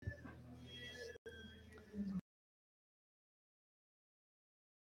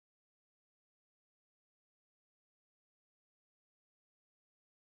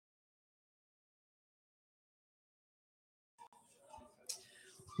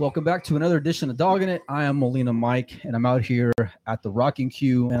Welcome back to another edition of Doggin It. I am Molina Mike, and I'm out here at the Rocking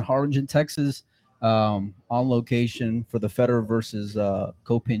Q in Harlingen, Texas, on location for the Fedor versus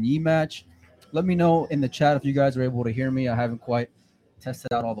Kopin match. Let me know in the chat if you guys are able to hear me. I haven't quite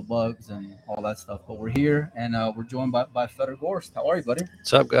tested out all the bugs and all that stuff, but we're here, and we're joined by Fedor Gorst. How are you, buddy?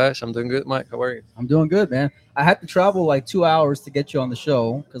 What's up, guys? I'm doing good, Mike. How are you? I'm doing good, man. I had to travel like 2 hours to get you on the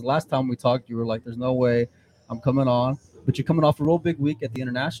show because last time we talked, you were like, "There's no way I'm coming on," but you're coming off a real big week at the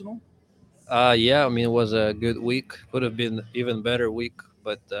International. Yeah, I mean, it was a good week. Could have been even better week,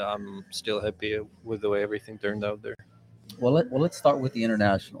 but I'm still happy with the way everything turned out there. Let's start with the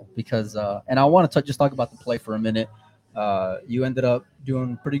international because, and I want to just talk about the play for a minute. You ended up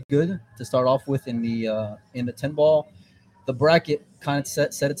doing pretty good to start off with in the 10 ball. The bracket kind of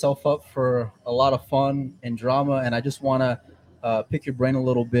set itself up for a lot of fun and drama, and I just want to pick your brain a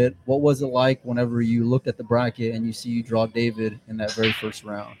little bit. What was it like whenever you looked at the bracket and you see you draw David in that very first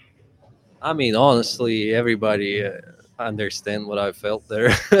round? I mean, honestly, everybody understand what I felt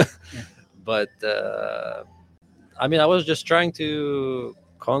there, but I mean, I was just trying to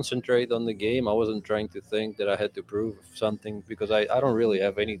concentrate on the game. I wasn't trying to think that I had to prove something because I don't really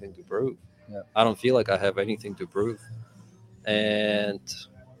have anything to prove. Yeah. I don't feel like I have anything to prove, and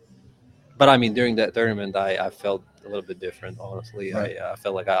but I mean, during that tournament, I felt a little bit different. Honestly, Right. I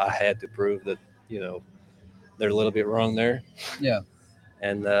felt like I had to prove that they're a little bit wrong there. Yeah.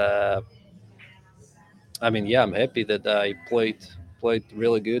 And I mean, yeah, I'm happy that I played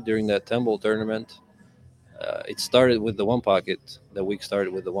really good during that Temple tournament. It started with the one pocket. The week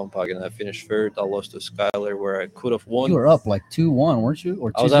started with the one pocket, and I finished third. I lost to Skyler, where I could have won. You were up like 2-1, weren't you?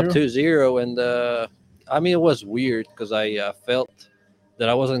 Or I was up 2-0? 2-0, and I mean, it was weird because I felt that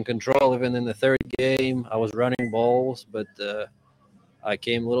I was in control even in the third game. I was running balls, but I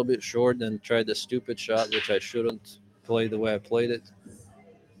came a little bit short and tried the stupid shot, which I shouldn't play the way I played it.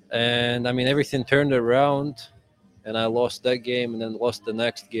 And I mean, everything turned around, and I lost that game, and then lost the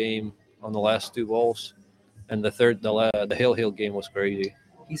next game on the last two balls. And the Hill game was crazy.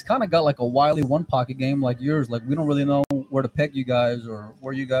 He's kind of got like a wily one pocket game like yours. Like we don't really know where to peg you guys or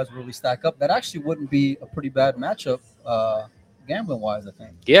where you guys really stack up. That actually wouldn't be a pretty bad matchup, gambling wise, I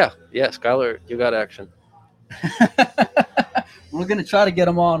think. Yeah, Skyler, you got action. We're gonna try to get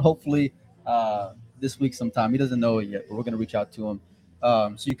him on hopefully this week sometime. He doesn't know it yet, but we're gonna reach out to him.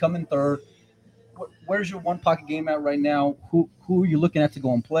 So you come in third. Where's your one pocket game at right now? Who are you looking at to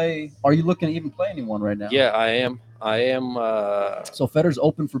go and play? Are you looking to even play anyone right now? Yeah, I am. I am. So Fedor's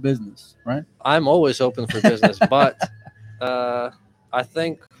open for business, right? I'm always open for business, but I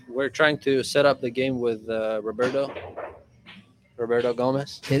think we're trying to set up the game with Roberto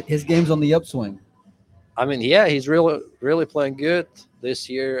Gomez. His game's on the upswing. I mean, yeah, he's really playing good this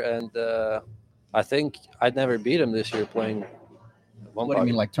year, and I think I'd never beat him this year playing one What do you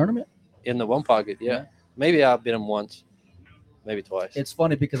mean, pocket. like tournament? In the one pocket, yeah. Yeah. Maybe I beat him once, maybe twice. It's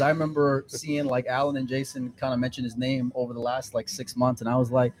funny because I remember seeing like Alan and Jason kind of mention his name over the last like 6 months, and I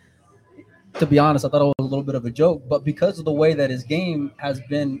was like, to be honest, I thought it was a little bit of a joke, but because of the way that his game has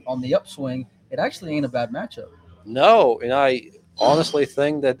been on the upswing, it actually ain't a bad matchup. No, and I honestly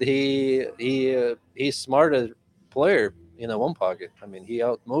think that he's smarter player in a one pocket. I mean, he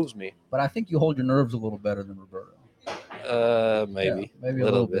outmoves me. But I think you hold your nerves a little better than Roberto. Maybe Yeah, maybe a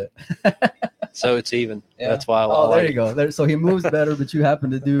little bit. So it's even. Yeah. That's why. Oh, there you go. So he moves better, but you happen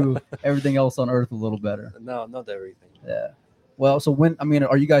to do everything else on earth a little better. No, not everything. Yeah. Well, so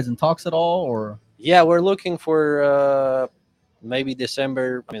are you guys in talks at all, or? Yeah, we're looking for maybe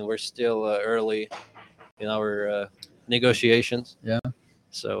December. I mean, we're still early in our negotiations. Yeah.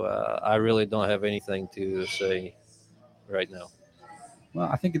 So I really don't have anything to say right now. Well,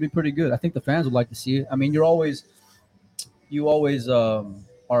 I think it'd be pretty good. I think the fans would like to see it. I mean, you always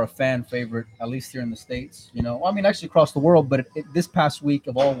are a fan favorite, at least here in the States. I mean, actually across the world. But this past week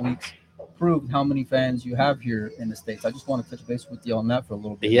of all weeks proved how many fans you have here in the States. I just want to touch base with you on that for a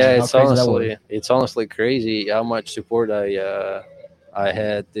little bit. Yeah, How crazy that was. it's honestly crazy how much support I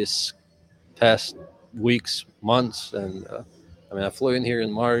had this past weeks, months, and I mean, I flew in here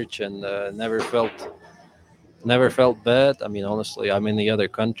in March and never felt bad. I mean, honestly, I'm in the other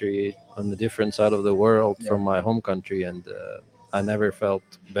country on the different side of the world Yeah. from my home country, and I never felt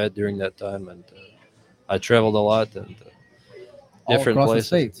bad during that time. And I traveled a lot and All different across places.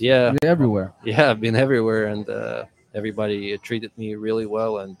 the States. Yeah, You're everywhere. yeah, I've been everywhere, and everybody treated me really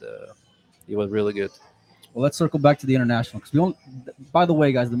well, and it was really good. Well, let's circle back to the international because we don't. By the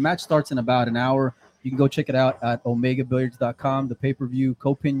way, guys, the match starts in about an hour. You can go check it out at omegabilliards.com. The pay-per-view,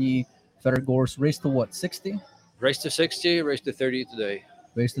 Kopinyi, Fedor Gorst, race to what, 60? Race to 60, race to 30 today.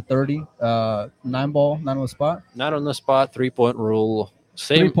 Race to 30. 9 ball, 9 on the spot. Not on the spot, 3-point rule.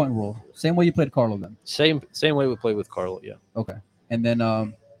 Same 3-point rule. Same way you played Carlo then. same way we play with Carlo. Yeah. Okay. And then,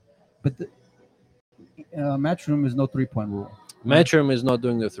 but the Matchroom is no 3-point rule. Right? Matchroom is not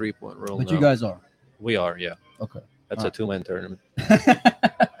doing the 3-point rule. But no. you guys are. We are. Yeah. Okay. That's All a 2-man tournament.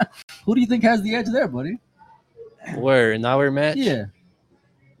 Who do you think has the edge there, buddy? Where in our match? Yeah.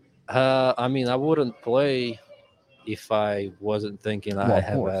 I mean, I wouldn't play if I wasn't thinking Well, I of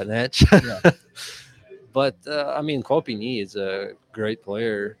have course. an edge. Yeah. But I mean, Kopini is a great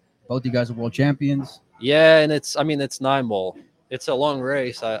player. Both you guys are world champions. Yeah, and it's 9-ball. It's a long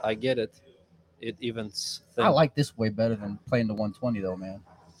race. I get it. It evens. I like this way better than playing the 120, though, man.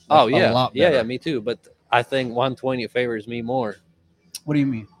 Oh Like, yeah, a lot yeah, better. me too. But I think 120 favors me more What do you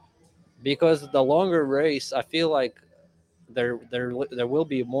mean? because the longer race, I feel like there will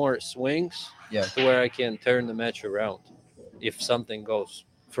be more swings. Yeah. To where I can turn the match around if something goes.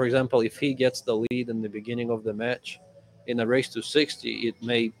 For example, if he gets the lead in the beginning of the match, in a race to 60, it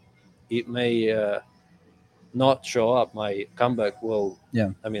may not show up. My comeback will. Yeah.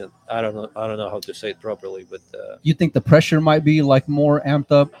 I mean, I don't know how to say it properly, but You think the pressure might be like more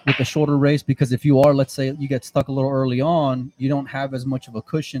amped up with the shorter race because if you are, let's say, you get stuck a little early on, you don't have as much of a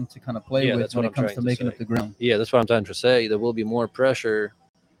cushion to kind of play Yeah, with that's when what it I'm comes trying to to making say. up the ground. yeah, that's what I'm trying to say. There will be more pressure,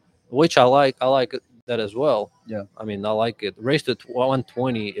 which I like. I like that as well. Yeah. I mean, I like it. Race to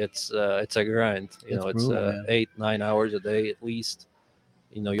 120, it's a grind. It's It's brutal, man. 8-9 hours a day at least.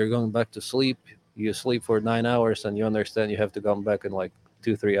 You're going back to sleep. You sleep for 9 hours, and you understand you have to come back in like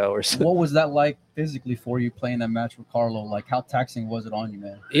 2-3 hours. What was that like physically for you playing that match with Carlo? Like, how taxing was it on you,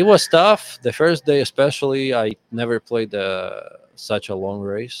 man? It was tough. The first day, especially, I never played such a long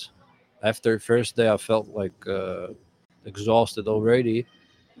race. After first day, I felt like exhausted already,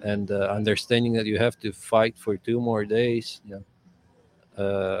 and understanding that you have to fight for 2 more days. Yeah.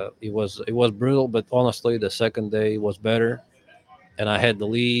 It was brutal, but honestly, the second day was better, and I had the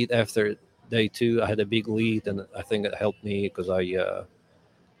lead after day 2. I had a big lead, and I think it helped me because I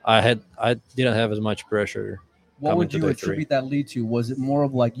didn't have as much pressure. What coming would to you day attribute that lead to? Was it more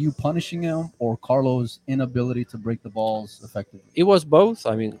of like you punishing him or Carlo's inability to break the balls effectively? It was both.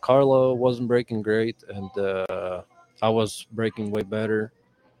 I mean, Carlo wasn't breaking great, and I was breaking way better.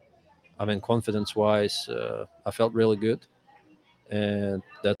 I mean, confidence-wise, I felt really good, and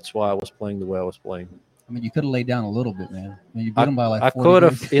that's why I was playing the way I was playing. I mean, you could have laid down a little bit, man. I mean, you beat him by like I 40 could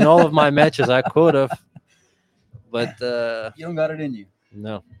have games. in all of my matches. I could have, but You don't got it in you.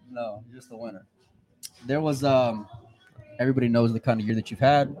 no. No, you're just a winner. There was everybody knows the kind of year that you've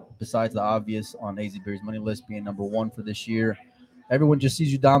had, besides the obvious on AZ Beer's money list being number 1 for this year. Everyone just sees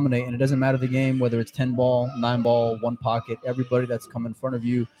you dominate, and it doesn't matter the game, whether it's 10-ball, 9-ball, one pocket. Everybody that's come in front of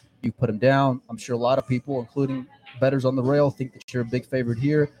you, you put them down. I'm sure a lot of people, including bettors on the rail, think that you're a big favorite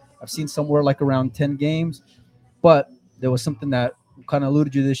here. I've seen somewhere like around 10 games, but there was something that kind of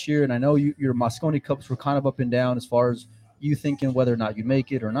eluded you this year, and I know your Mosconi Cups were kind of up and down as far as you thinking whether or not you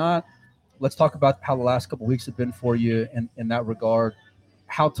make it or not. Let's talk about how the last couple of weeks have been for you in that regard.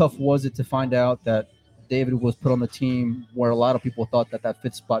 How tough was it to find out that David was put on the team where a lot of people thought that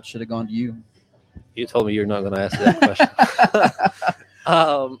fifth spot should have gone to you? You told me you're not going to ask that question.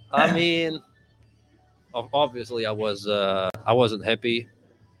 I mean, obviously, I wasn't happy,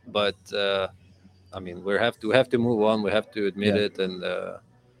 but I mean, we have to move on. We have to admit it, and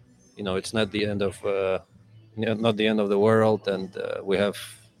it's not the end of not the end of the world, and we have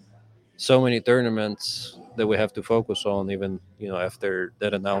so many tournaments that we have to focus on. Even after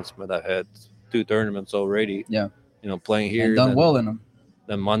that announcement, I had 2 tournaments already. Yeah. Playing here and done well in them.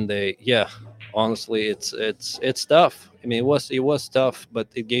 Then Monday, yeah. Honestly, it's tough. I mean, it was tough, but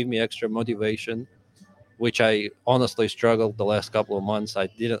it gave me extra motivation, which I honestly struggled the last couple of months. I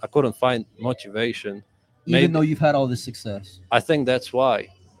couldn't find motivation. Even though you've had all this success. I think that's why.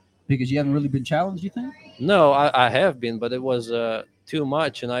 Because you haven't really been challenged, you think? No, I have been, but it was too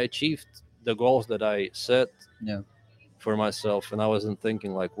much, and I achieved the goals that I set for myself, and I wasn't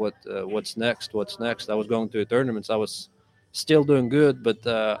thinking like, what's next? What's next? I was going to tournaments. I was still doing good, but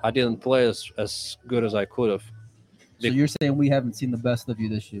I didn't play as good as I could have. So you're saying we haven't seen the best of you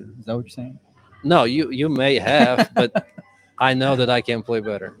this year? Is that what you're saying? No, you may have, but I know that I can play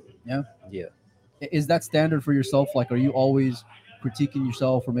better. Yeah? Yeah. Is that standard for yourself? Like, are you always critiquing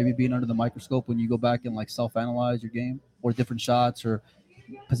yourself or maybe being under the microscope when you go back and like self-analyze your game or different shots or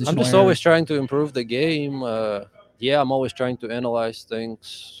positional I'm just errors? always trying to improve the game. I'm always trying to analyze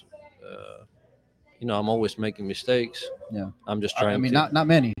things. I'm always making mistakes. Yeah. I'm just trying. I mean, not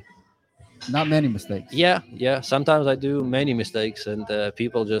many mistakes. Yeah. Sometimes I do many mistakes, and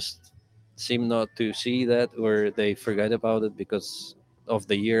people just seem not to see that, or they forget about it because of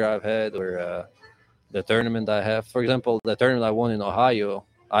the year I've had, or the tournament I have. For example, the tournament I won in Ohio,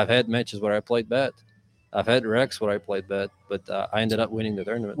 I've had matches where I played bad. I've had wrecks where I played bad, but I ended up winning the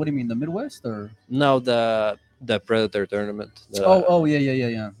tournament. What do you mean, the Midwest or? No, the Predator tournament.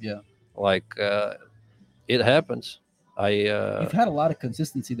 Yeah. Like it happens. I You've had a lot of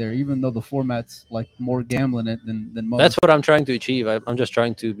consistency there, even though the format's like more gambling it than most. that's what I'm trying to achieve. I'm just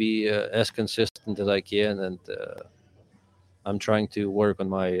trying to be as consistent as I can, and I'm trying to work on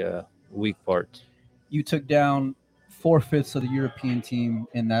my weak part. You took down 4/5 of the European team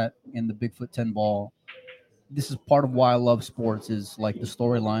in the Bigfoot 10 ball. This is part of why I love sports is like the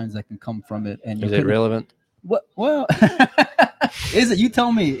storylines that can come from it. And Is it relevant? What? Well, is it? You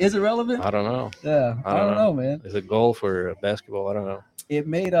tell me. Is it relevant? I don't know. Yeah, I don't know, man. Is it golf or basketball? I don't know. It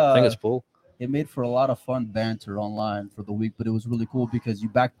made I think it's pool. It made for a lot of fun banter online for the week, but it was really cool because you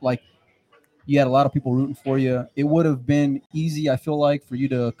had a lot of people rooting for you. It would have been easy, I feel like, for you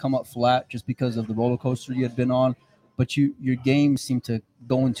to come up flat just because of the roller coaster you had been on, but your game seemed to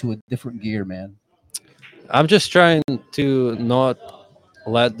go into a different gear, man. I'm just trying to not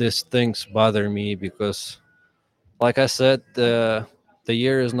let these things bother me because, like I said, the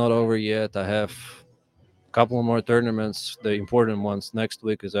year is not over yet. I have a couple more tournaments. The important ones next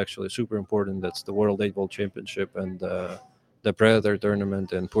week is actually super important. That's the World 8 Ball Championship and the Predator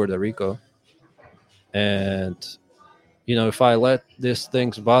tournament in Puerto Rico. And if I let these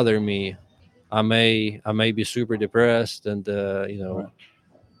things bother me, I may be super depressed, and Right.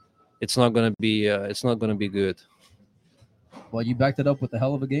 it's not gonna be good. Well, you backed it up with a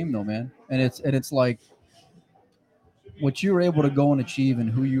hell of a game, though, man. And it's like what you were able to go and achieve, and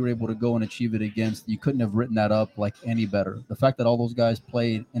who you were able to go and achieve it against. You couldn't have written that up like any better. The fact that all those guys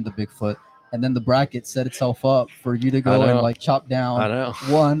played in the Bigfoot, and then the bracket set itself up for you to go and like chop I down know.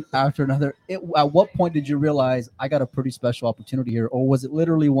 one after another. At what point did you realize I got a pretty special opportunity here, or was it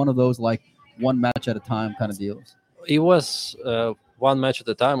literally one of those like one match at a time kind of deals? It was one match at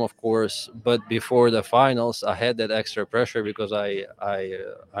a time, of course, but before the finals, I had that extra pressure because I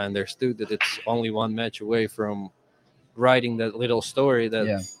understood that it's only one match away from writing that little story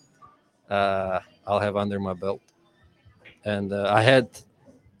that I'll have under my belt, and I had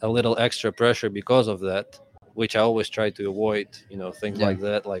a little extra pressure because of that, which I always try to avoid. Things like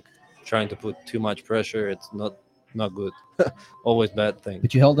that, like trying to put too much pressure. It's not good. Always bad thing.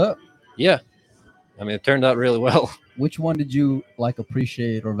 But you held up. Yeah, I mean, it turned out really well. Which one did you like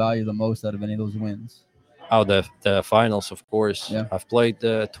appreciate or value the most out of any of those wins? Oh, the finals, of course. Yeah. I've played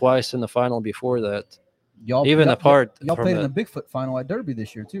twice in the final before that. Y'all Even apart Y'all from played in the Bigfoot final at Derby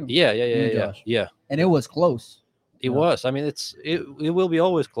this year too. Yeah. And it was close. It was. I mean, it will be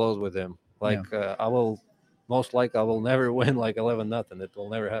always close with him. Like I will most likely I will never win like 11-0. It will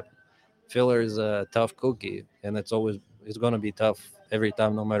never happen. Filler is a tough cookie, and it's going to be tough every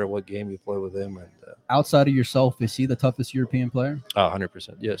time, no matter what game you play with him. And outside of yourself, is he the toughest European player?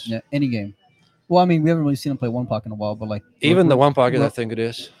 100%, yes. Yeah, any game. Well, I mean, we haven't really seen him play one pocket in a while, but like even the one pocket, I think it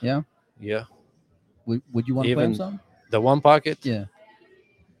is. Yeah. Yeah. Would you want to play him some? The one pocket? Yeah.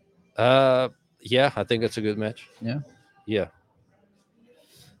 Yeah, I think it's a good match. Yeah. Yeah.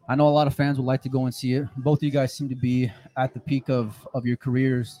 I know a lot of fans would like to go and see it. Both of you guys seem to be at the peak of your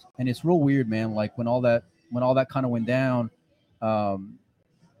careers, and it's real weird, man. Like when all that kind of went down,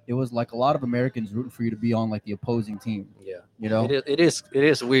 it was like a lot of Americans rooting for you to be on like the opposing team. Yeah, it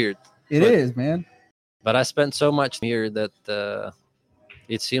is weird. It is, man. But I spent so much here that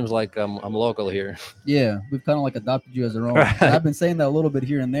it seems like I'm local here. Yeah, we've kind of like adopted you as our own. Right. I've been saying that a little bit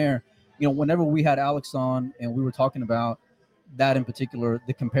here and there. Whenever we had Alex on and we were talking about that in particular,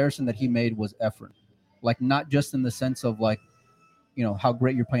 the comparison that he made was Efren. Like not just in the sense of like, how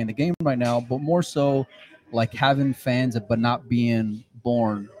great you're playing the game right now, but more so like having fans but not being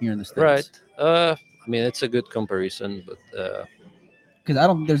born here in the States. Right. I mean, it's a good comparison, but because I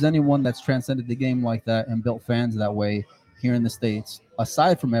don't think there's anyone that's transcended the game like that and built fans that way here in the States,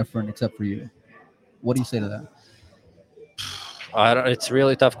 aside from Efren, except for you. What do you say to that? It's a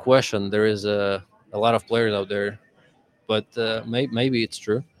really tough question. There is a lot of players out there, but maybe it's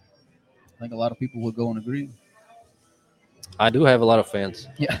true. I think a lot of people would go and agree. I do have a lot of fans.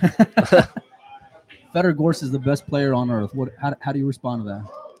 Yeah. Fedor Gorst is the best player on earth. How do you respond to that?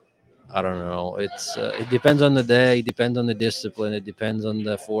 I don't know. It depends on the day. It depends on the discipline. It depends on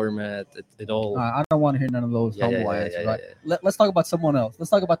the format. It all. I don't want to hear none of those humble answers. Right? Let's talk about someone else. Let's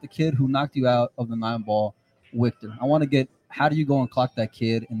talk about the kid who knocked you out of the 9-ball, Victor. I want to get. How do you go and clock that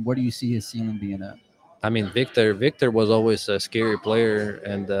kid, and where do you see his ceiling being at? I mean, Victor was always a scary player,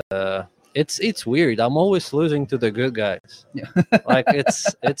 and it's weird. I'm always losing to the good guys. Yeah. Like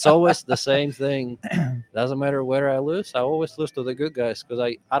it's always the same thing. Doesn't matter where I lose. I always lose to the good guys because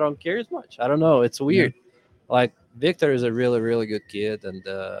I don't care as much. I don't know. It's Yeah. weird. Like Victor is a really good kid, and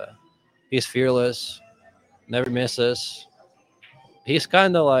he's fearless, never misses. He's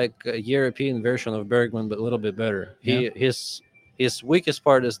kind of like a European version of Bergman, but a little bit better. Yeah. His weakest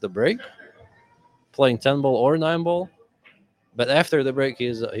part is the break, playing 10 ball or 9 ball. But after the break,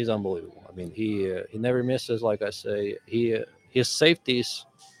 he's unbelievable. I mean, he never misses. Like I say, his safeties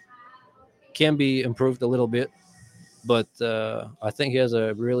can be improved a little bit, but I think he has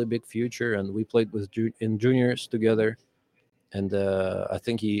a really big future. And we played with in juniors together, and I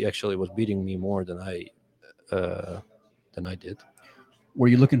think he actually was beating me more uh, than I did. Were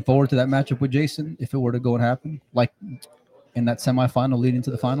you looking forward to that matchup with Jason if it were to go and happen, like in that semifinal leading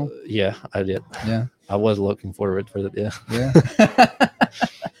to the final? Yeah, I did. Yeah. I was looking forward for that. Yeah, Yeah.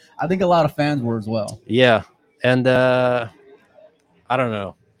 I think a lot of fans were as well. yeah, and I don't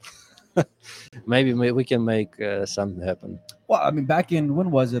know. Maybe we can make something happen. Well, I mean, back in when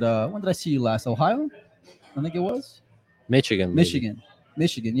was it? When did I see you last? Ohio, I think it was. Michigan, maybe.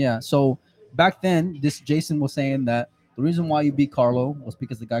 Michigan. Yeah. So back then, this Jason was saying that the reason why you beat Carlo was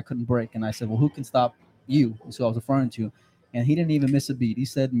because the guy couldn't break, and I said, well, who can stop you? That's who I was referring to, and he didn't even miss a beat. He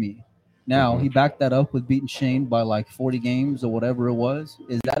said me. Now he Mhm. backed that up with beating Shane by like 40 games or whatever it was.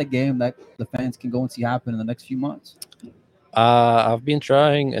 Is that a game that the fans can go and see happen in the next few months? I've been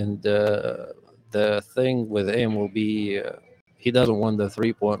trying, and the thing with him will be he doesn't want the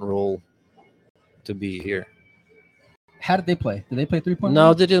 3 point rule to be here. How did they play? Did they play 3 point No,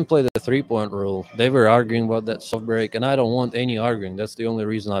 rule? they didn't play the 3 point rule. They were arguing about that soft break, and I don't want any arguing. That's the only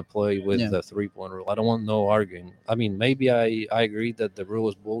reason I play with Yeah. the 3 point rule. I don't want no arguing. I mean, maybe I agree that the rule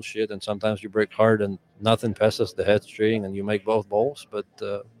is bullshit, and sometimes you break hard and nothing passes the head string, and you make both balls. But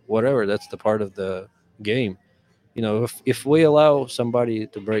whatever, that's the part of the game. You know, if we allow somebody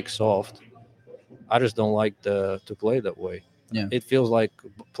to break soft, I just don't like to play that way. Yeah. It feels like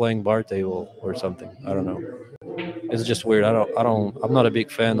playing bar table or something. I don't know. It's just weird. I'm not a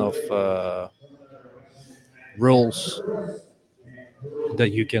big fan of rules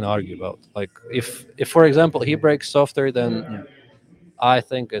that you can argue about. Like if for example he breaks softer, then Yeah. I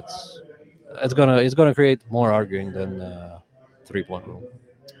think it's gonna create more arguing than 3 point rule.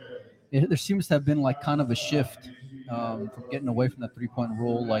 There seems to have been like kind of a shift from getting away from the 3 point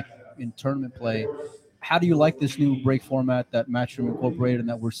rule, like in tournament play. How do you like this new break format that Matchroom incorporated and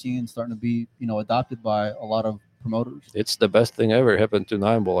that we're seeing starting to be, adopted by a lot of promoters? It's the best thing ever happened to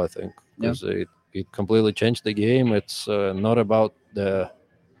 9 ball, I think, Yeah. because it completely changed the game. It's not about the.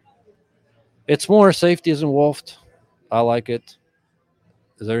 It's more safety is involved. I like it.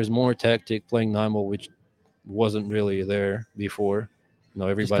 There's more tactic playing 9 ball, which wasn't really there before. Just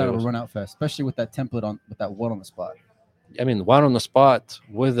Everybody kind of a was. run out fest, especially with that template with that one on the spot. I mean, one on the spot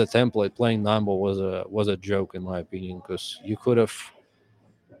with the template playing 9 ball was a joke in my opinion because you could have.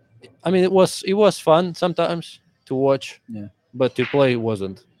 I mean, it was fun sometimes to watch, Yeah. but to play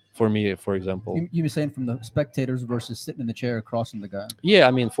wasn't for me. For example, You were saying from the spectators versus sitting in the chair across from the guy. yeah,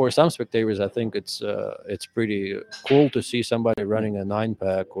 I mean, for some spectators, I think it's pretty cool to see somebody running a 9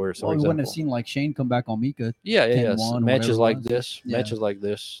 pack or so. Well, we wouldn't have Example, seen like Shane come back on Mika. yeah, yeah, 10-1 yes. or Matches whatever it like was. this, Yeah. matches like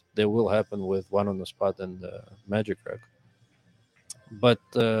this, they will happen with one on the spot and Magic Rack. But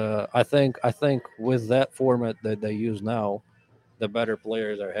I think with that format that they use now, the better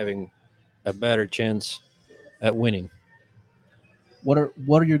players are having a better chance at winning. What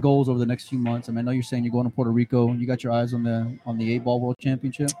are your goals over the next few months? I mean, I know you're saying you're going to Puerto Rico. You got your eyes on the 8 ball world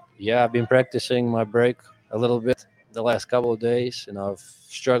championship. Yeah, I've been practicing my break a little bit the last couple of days, and I've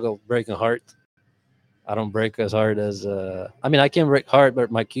struggled breaking hard. I don't break as hard as I mean, I can break hard,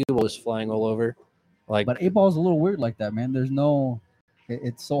 but my cue ball is flying all over. Like But 8 ball is a little weird like that, man.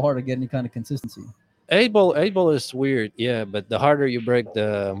 It's so hard to get any kind of consistency. eight ball is weird, yeah. But the harder you break,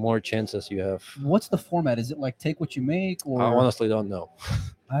 the more chances you have. What's the format? Is it like take what you make, I or honestly don't know.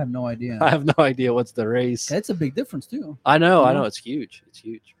 I have no idea. I have no idea what's the race. It's a big difference too. I know, You I know? know. It's huge. It's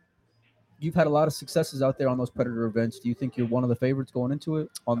huge. You've had a lot of successes out there on those Predator events. Do you think you're one of the favorites going into it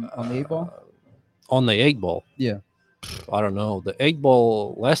on the 8 ball? On the 8 ball, Yeah. I don't know. The 8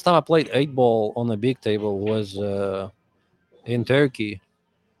 ball. Last time I played 8 ball on the big table was in Turkey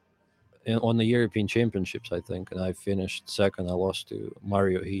on the European Championships, I think, and I finished second. I lost to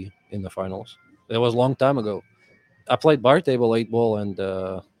Mario E in the finals. It was a long time ago. I played bar table 8 ball, and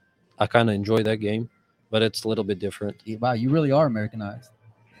I kind of enjoy that game, but it's a little bit different. Wow, you really are Americanized.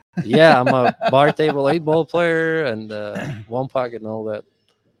 Yeah, I'm a bar table 8 ball player and one pocket and all that.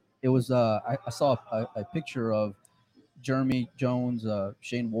 It was I saw a picture of Jeremy Jones,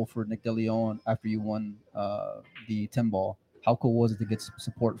 Shane Wolford, Nick DeLeon after you won the 10 ball. How cool was it to get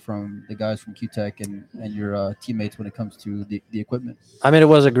support from the guys from QTech and your teammates when it comes to the equipment? I mean, it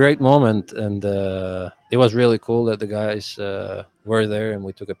was a great moment, and it was really cool that the guys were there and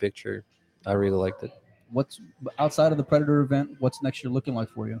we took a picture. I really liked it. What's outside of the Predator event? What's next year looking like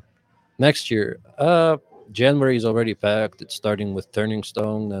for you? Next year, January is already packed. It's starting with Turning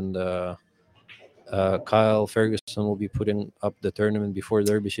Stone, and Kyle Ferguson will be putting up the tournament before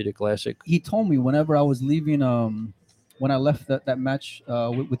Derby City Classic. He told me whenever I was leaving, when I left that match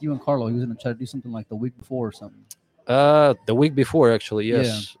with you and Carlo, he was going to try to do something like the week before or something. The week before, actually,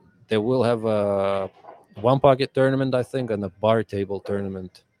 yes. They will have a one pocket tournament, I think, and a bar table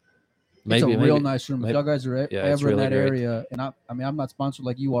tournament. It's a real nice room. If y'all guys are ever in really that great. area, and I mean, I'm not sponsored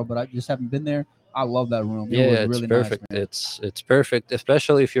like you are, but I just haven't been there. I love that room. Yeah, It was it's really perfect. nice, man. It's perfect,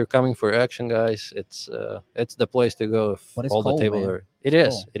 especially if you're coming for action, guys. It's the place to go if But it's all cold, the tables man. are. It It's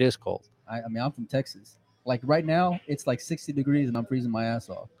is. cold. It is cold. I mean, I'm from Texas. Like right now, it's like 60 degrees, and I'm freezing my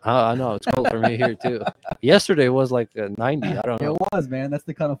ass off. I know it's cold for me here too. Yesterday was like 90. I don't know. It was, man. That's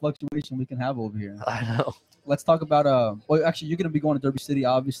the kind of fluctuation we can have over here. I know. Let's talk about well, actually, you're going to be going to Derby City.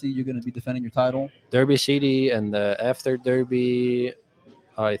 Obviously, you're going to be defending your title. Derby City, and after Derby,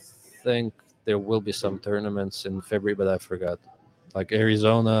 I think there will be some tournaments in February, but I forgot. Like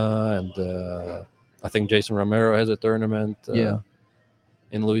Arizona, and I think Jason Romero has a tournament. Yeah.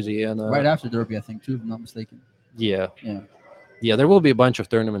 In Louisiana. Right after Derby, I think, too, if I'm not mistaken. Yeah. Yeah. Yeah, there will be a bunch of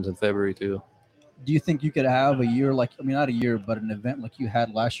tournaments in February too. Do you think you could have a year like, I mean, not a year, but an event like you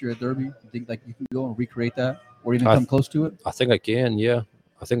had last year at Derby? You think like you can go and recreate that or even come close to it? I think I can, yeah.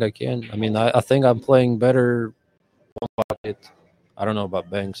 I think I can. I mean, I think I'm playing better one pocket. I don't know about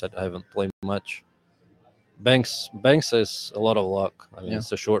Banks. I haven't played much. Banks is a lot of luck. I mean,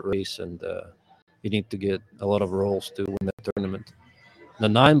 it's a short race, and you need to get a lot of rolls to win that tournament. The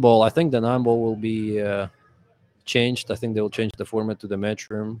 9 ball, I think the 9 ball will be changed. I think they'll change the format to the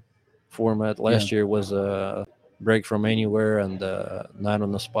matchroom format. Last year was a break from anywhere and 9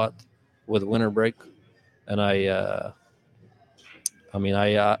 on the spot with winner break. And I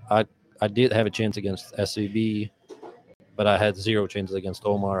did have a chance against SCB, but I had 0 chances against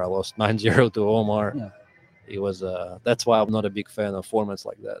Omar. I lost 9-0 to Omar. Yeah. It was that's why I'm not a big fan of formats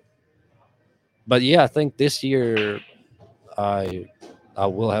like that. But yeah, I think this year I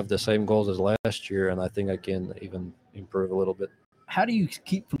will have the same goals as last year, and I think I can even improve a little bit. How do you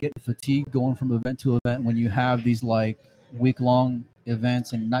keep from getting fatigued going from event to event when you have these like week-long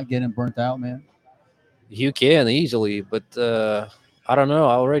events and not getting burnt out, man? You can easily, but I don't know.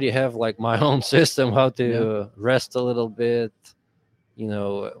 I already have like my own system how to rest a little bit. You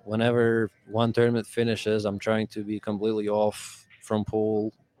know, whenever one tournament finishes, I'm trying to be completely off from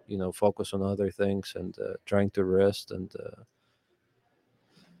pool, you know, focus on other things and trying to rest and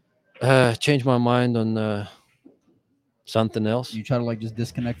change my mind on something else. You try to like just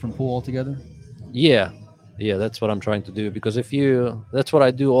disconnect from pool altogether? Yeah, that's what I'm trying to do, because that's what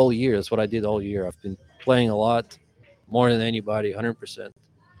I do all year. That's what I did all year. I've been playing a lot, more than anybody, 100%.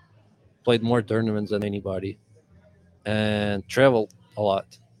 Played more tournaments than anybody, and traveled a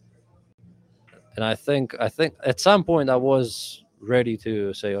lot. And I think at some point I was ready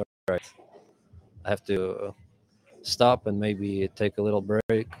to say, all right, I have to stop and maybe take a little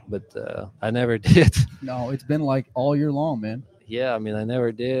break, but I never did. No, it's been like all year long, man. Yeah, I mean, I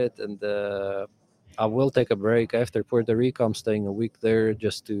never did, and I will take a break after Puerto Rico. I'm staying a week there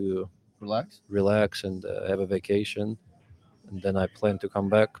just to relax and have a vacation, and then I plan to come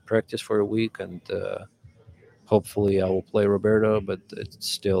back, practice for a week, and hopefully I will play Roberto, but it's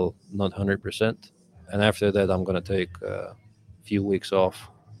still not 100%. And after that, I'm gonna take a few weeks off,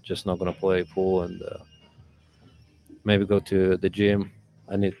 just not gonna play pool and maybe go to the gym.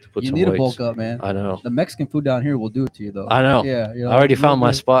 I need to put some weights. You need to bulk up, man. I know. The Mexican food down here will do it to you, though. I know. Yeah. I already found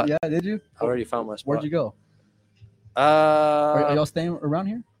my spot. Yeah, did you? I already found my spot. Where'd you go? Are y'all staying around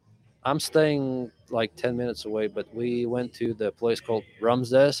here? I'm staying like 10 minutes away, but we went to the place called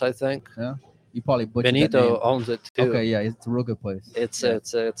Ramses, I think. Yeah. You probably butchered Benito that name. owns it too. Okay, yeah, it's a real good place. It's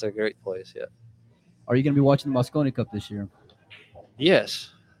a great place, yeah. Are you going to be watching the Mosconi Cup this year?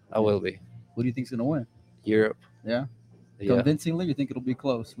 Yes, I will be. Who do you think's going to win? Europe. Yeah. Convincingly, you think it'll be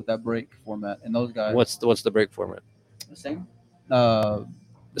close with that break format and those guys? What's the break format? The same. The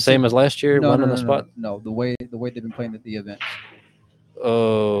same as last year. No, on the spot. No, the way they've been playing at the events.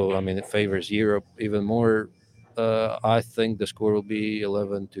 Oh, I mean, it favors Europe even more. I think the score will be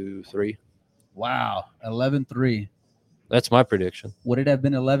 11-3. Wow, 11-3. That's my prediction. Would it have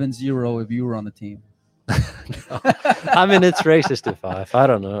been 11-0 if you were on the team? I mean, it's racist to 5. I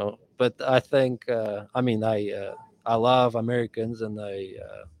don't know, but I think. I love Americans, and I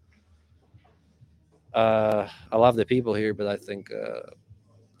love the people here, but I think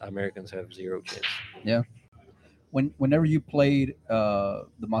Americans have zero chance. Yeah. Whenever you played the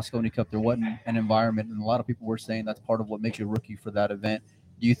Mosconi Cup, there wasn't an environment, and a lot of people were saying that's part of what makes you a rookie for that event.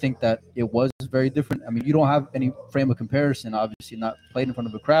 Do you think that it was very different? I mean, you don't have any frame of comparison, obviously, not played in front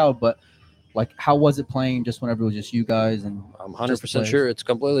of a crowd, but like, how was it playing just whenever it was just you guys and I'm just the 100% players? sure it's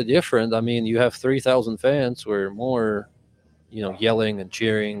completely different. I mean, you have 3,000 fans who are more, yelling and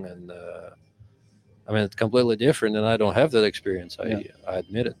cheering, and I mean, it's completely different, and I don't have that experience. Yeah. I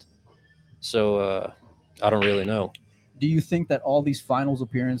admit it. So I don't really know. Do you think that all these finals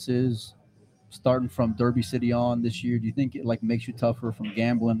appearances, starting from Derby City on this year, do you think it like makes you tougher from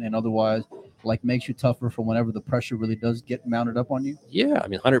gambling and otherwise, like makes you tougher for whenever the pressure really does get mounted up on you? Yeah, I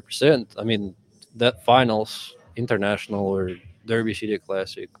mean, 100%. I mean, that finals, international or Derby City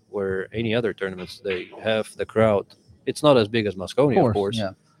Classic, or any other tournaments, they have the crowd. It's not as big as Of Mosconi, of course, course,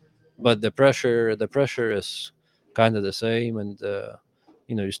 yeah. but the pressure is kind of the same, and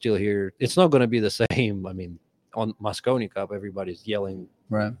you still hear. It's not going to be the same. I mean, on Mosconi Cup, everybody's yelling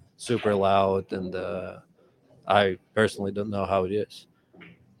Right. super loud, and I personally don't know how it is,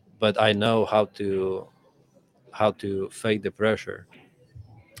 but I know how to fake the pressure.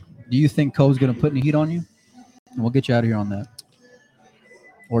 Do you think Cole's going to put any heat on you? And we'll get you out of here on that.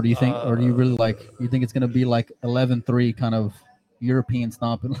 Or do you think, or do you Uh, really like, you think it's going to be like 11-3 kind of European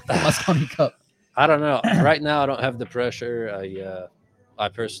stomping like the Mosconi Cup? I don't know. Right now, I don't have the pressure. I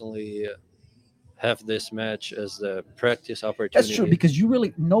personally have this match as the practice That's true opportunity. because you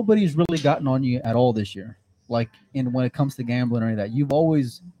really, nobody's really gotten on you at all this year. Like, in when it comes to gambling or any of that, you've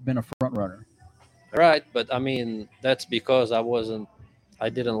always been a front runner. Right, but I mean that's because I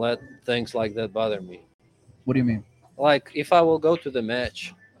didn't let things like that bother me. What do you mean? Like if I will go to the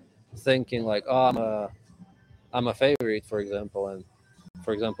match thinking like, oh, I'm a favorite, for example, and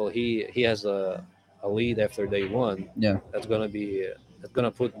for example he has a lead after day one, Yeah. that's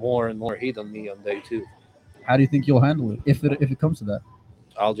gonna put more and more heat on me on day two. How do you think you'll handle it if it comes to that?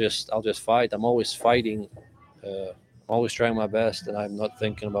 I'll just fight. I'm always fighting. I'm always trying my best, and I'm not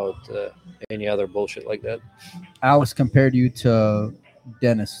thinking about any other bullshit like that. Alex compared you to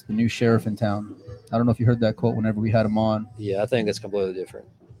Dennis, the new sheriff in town. I don't know if you heard that quote whenever we had him on. Yeah, I think it's completely different.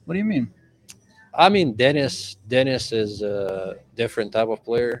 What do you mean? I mean, Dennis is a different type of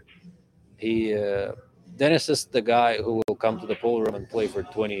player. He Dennis is the guy who will come to the pool room and play for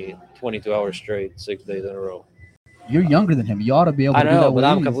 22 hours straight, 6 days in a row. You're younger than him. You ought to be able I to do know, that but with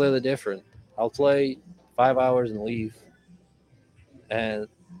I'm ease. completely different. I'll play 5 hours and leave, and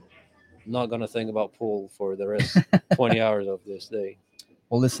not gonna think about pool for the rest 20 hours of this day.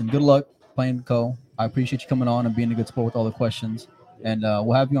 Well, listen, good luck playing Co. I appreciate you coming on and being a good sport with all the questions. And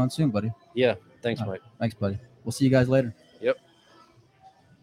we'll have you on soon, buddy. Yeah, thanks, Mike. Thanks, buddy. We'll see you guys later.